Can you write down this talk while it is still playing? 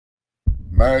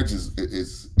Marriage is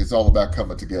it's all about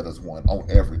coming together as one on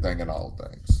everything and all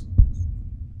things.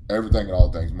 Everything and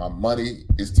all things. My money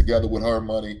is together with her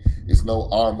money. It's no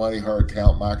our money, her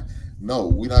account, my. No,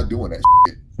 we're not doing that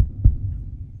shit.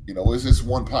 You know, it's just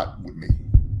one pot with me.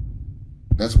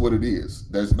 That's what it is.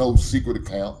 There's no secret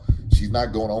account. She's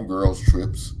not going on girls'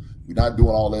 trips. We're not doing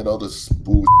all that other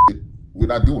bullshit. We're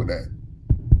not doing that.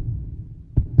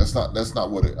 That's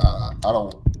not what it. I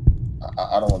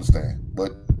don't understand.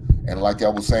 But and like I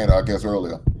was saying, I guess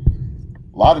earlier,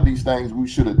 a lot of these things we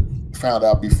should have found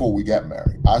out before we got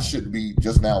married. I shouldn't be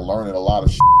just now learning a lot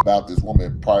of shit about this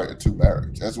woman prior to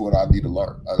marriage. That's what I need to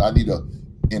learn. I need to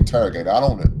interrogate. I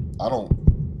don't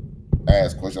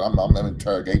ask questions. I'm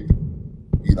interrogating.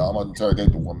 You know, I'm gonna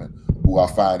interrogate the woman who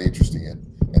I find interesting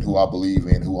and who I believe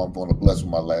in, who I'm going to bless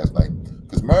with my last name.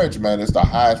 Because marriage, man, is the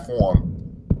highest form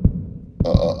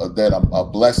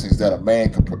of blessings that a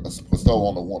man can bestow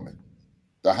on a woman.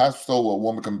 The highest bestow a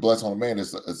woman can bless on a man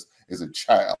is a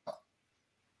child.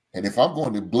 And if I'm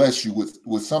going to bless you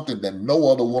with something that no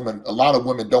other woman, a lot of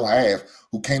women don't have,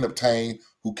 who can't obtain,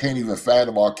 who can't even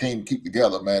fathom or can't keep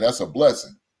together, man, that's a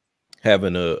blessing.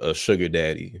 Having a sugar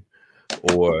daddy,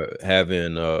 or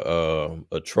having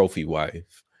a trophy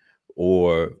wife,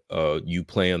 or you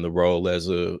playing the role as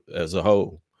a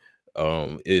hoe.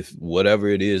 If whatever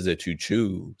it is that you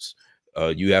choose,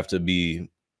 you have to be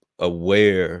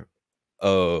aware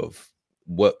of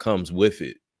what comes with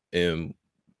it, and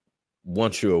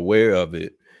once you're aware of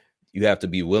it, you have to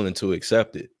be willing to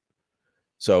accept it.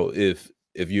 So if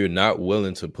you're not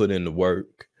willing to put in the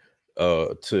work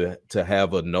to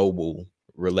have a noble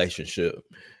relationship,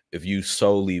 if you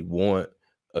solely want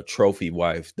a trophy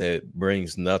wife that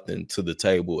brings nothing to the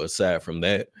table aside from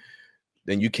that,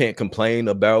 then you can't complain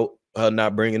about her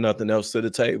not bringing nothing else to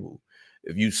the table.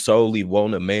 If you solely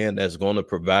want a man that's going to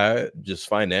provide just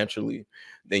financially,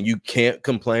 then you can't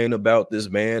complain about this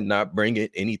man not bringing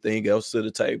anything else to the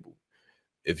table.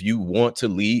 If you want to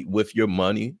lead with your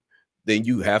money, then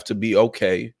you have to be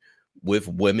okay with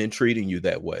women treating you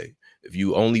that way. If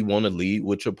you only want to lead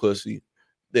with your pussy,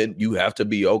 then you have to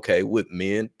be okay with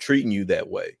men treating you that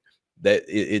way. That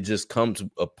it just comes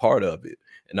a part of it.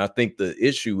 And I think the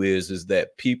issue is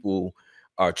that people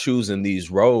are choosing these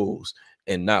roles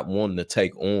and not wanting to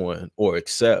take on or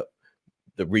accept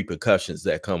the repercussions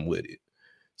that come with it.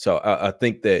 So I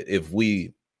think that if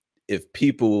we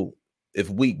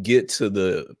get to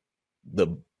the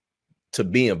to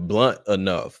being blunt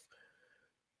enough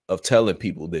of telling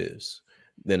people this,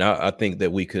 then I think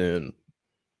that we can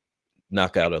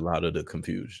knock out a lot of the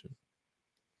confusion.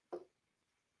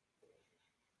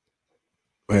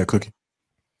 Go ahead, Cookie.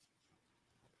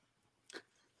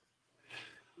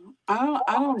 I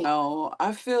don't know.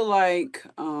 I feel like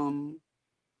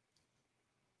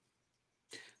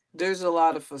there's a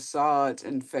lot of facades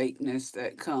and fakeness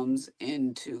that comes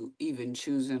into even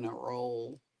choosing a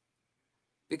role.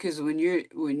 Because when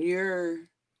you're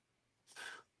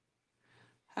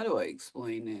how do I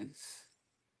explain this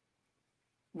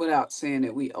without saying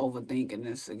that we overthinking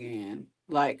this again?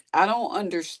 Like, I don't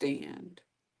understand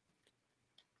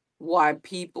why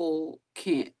people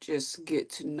can't just get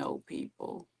to know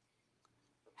people,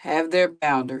 have their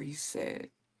boundaries set,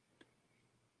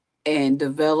 and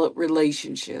develop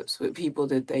relationships with people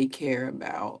that they care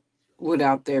about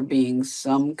without there being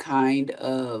some kind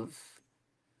of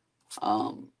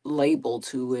label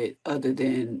to it other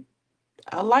than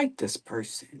I like this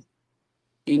person,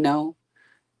 you know,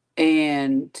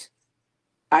 and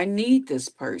I need this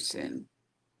person,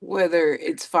 whether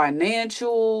it's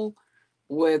financial,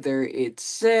 whether it's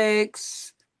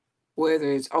sex,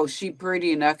 whether it's oh she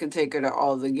pretty and I can take her to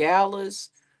all the galas.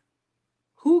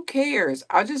 Who cares?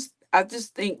 I just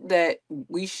think that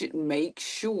we should make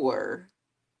sure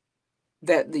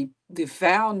that the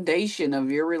foundation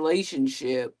of your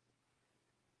relationship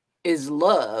is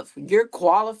love. Your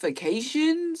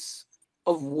qualifications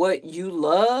of what you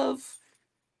love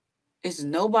is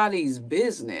nobody's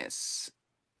business.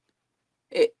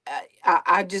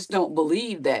 I just don't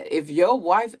believe that. If your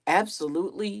wife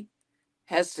absolutely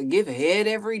has to give head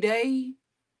every day,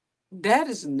 that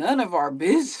is none of our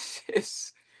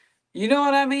business. You know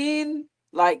what I mean?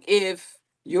 Like if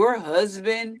your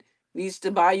husband needs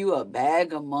to buy you a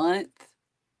bag a month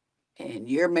and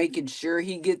you're making sure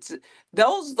he gets it,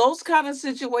 those kind of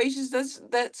situations,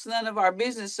 that's none of our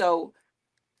business. So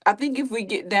I think if we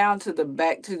get down to the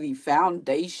back to the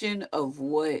foundation of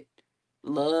what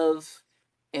love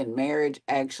and marriage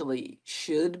actually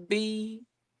should be,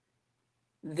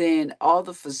 then all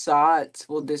the facades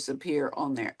will disappear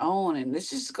on their own. And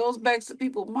this just goes back to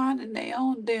people minding their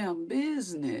own damn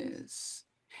business.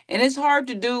 And it's hard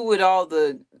to do with all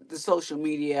the social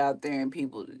media out there and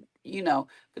people,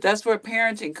 but that's where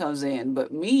parenting comes in.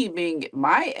 But me being at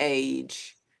my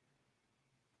age,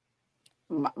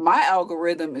 my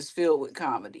algorithm is filled with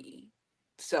comedy.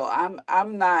 So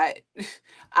I'm not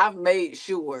I've made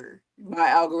sure my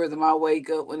algorithm, I wake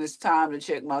up when it's time to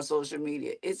check my social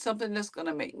media, it's something that's going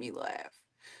to make me laugh.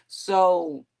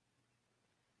 So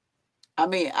I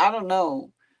mean, I don't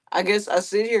know. I guess I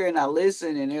sit here and I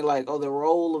listen and they're like, "Oh, the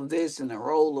role of this and the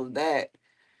role of that."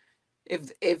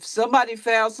 If somebody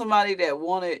found somebody that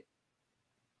wanted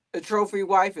a trophy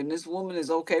wife and this woman is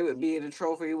okay with being a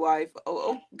trophy wife,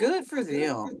 oh good for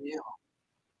them.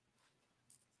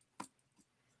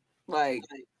 Like,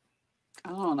 I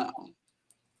don't know.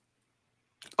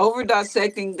 Over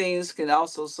dissecting things can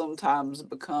also sometimes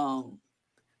become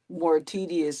more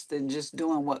tedious than just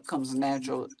doing what comes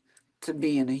natural to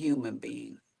being a human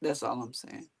being. That's all I'm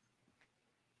saying.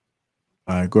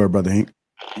 All right, go ahead, brother Hank.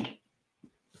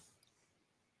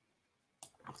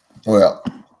 Well,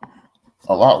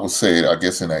 a lot was said, I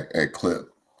guess, in that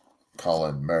clip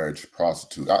calling marriage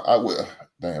prostitute. I would,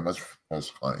 damn, that's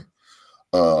funny.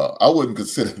 I wouldn't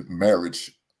consider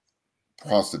marriage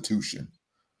prostitution.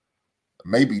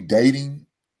 Maybe dating,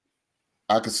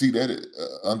 I could see that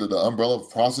under the umbrella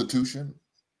of prostitution,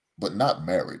 but not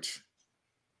marriage.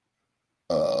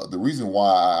 The reason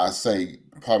why I say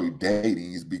probably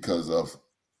dating is because of,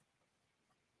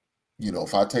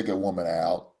 if I take a woman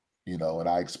out, and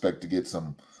I expect to get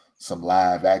some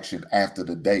live action after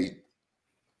the date,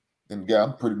 then yeah,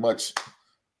 I'm pretty much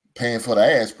paying for the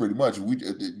ass. Pretty much,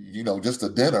 just a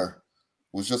dinner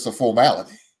was just a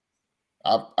formality.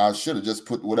 I should have just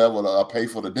put whatever I pay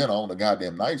for the dinner on the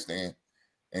goddamn nightstand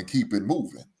and keep it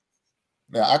moving.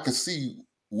 Now I could see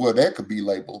where that could be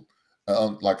labeled,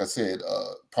 like I said,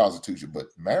 prostitution, but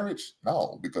marriage,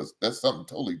 no, because that's something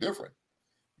totally different.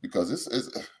 Because it's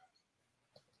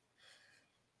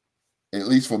at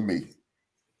least for me,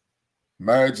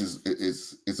 marriage is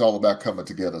it's all about coming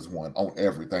together as one on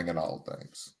everything and all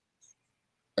things.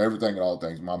 Everything and all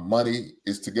things. My money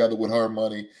is together with her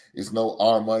money. It's no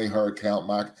our money, her account,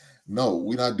 my no,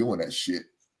 we're not doing that shit.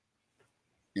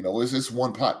 It's just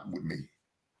one pot with me.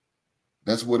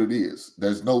 That's what it is.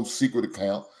 There's no secret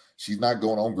account. She's not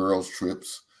going on girls'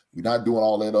 trips. We're not doing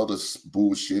all that other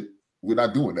bullshit. We're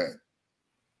not doing that.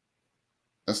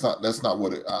 That's not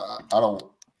what it. I don't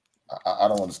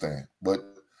understand. But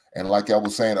and like I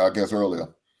was saying, I guess earlier,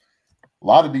 a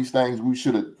lot of these things we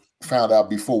should have found out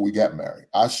before we got married.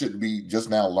 I shouldn't be just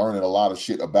now learning a lot of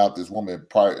shit about this woman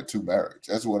prior to marriage.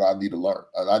 That's what I need to learn.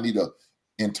 I need to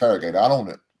interrogate. I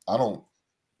don't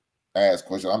ask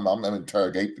questions. I'm gonna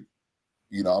interrogate.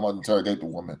 I'm gonna interrogate the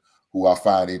woman who I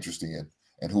find interesting in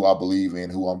and who I believe in,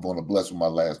 who I'm going to bless with my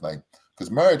last name.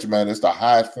 Because marriage, man, is the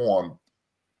highest form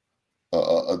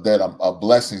of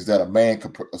blessings that a man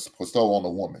can bestow on a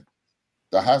woman.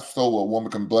 The highest bestow a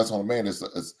woman can bless on a man is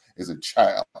a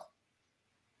child.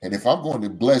 And if I'm going to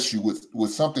bless you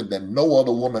with something that no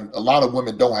other woman, a lot of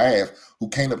women don't have, who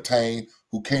can't obtain,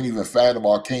 who can't even fathom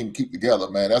or can't keep together,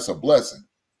 man, that's a blessing.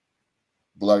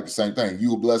 But like the same thing, you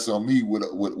will bless on me with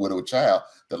a child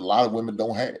that a lot of women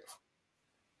don't have,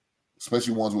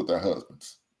 especially ones with their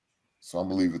husbands. So I'm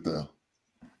gonna leave it there.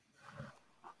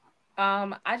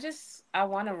 I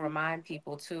want to remind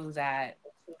people too that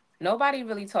nobody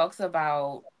really talks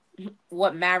about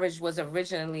what marriage was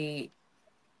originally,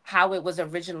 how it was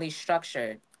originally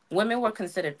structured. Women were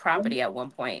considered property at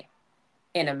one point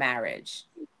in a marriage.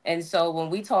 And so when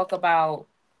we talk about,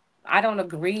 I don't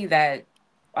agree that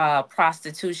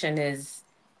prostitution is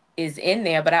in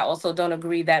there, but I also don't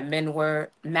agree that men were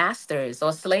masters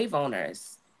or slave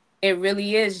owners. It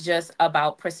really is just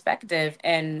about perspective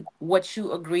and what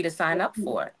you agree to sign up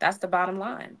for. That's the bottom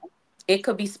line. It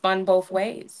could be spun both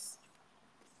ways.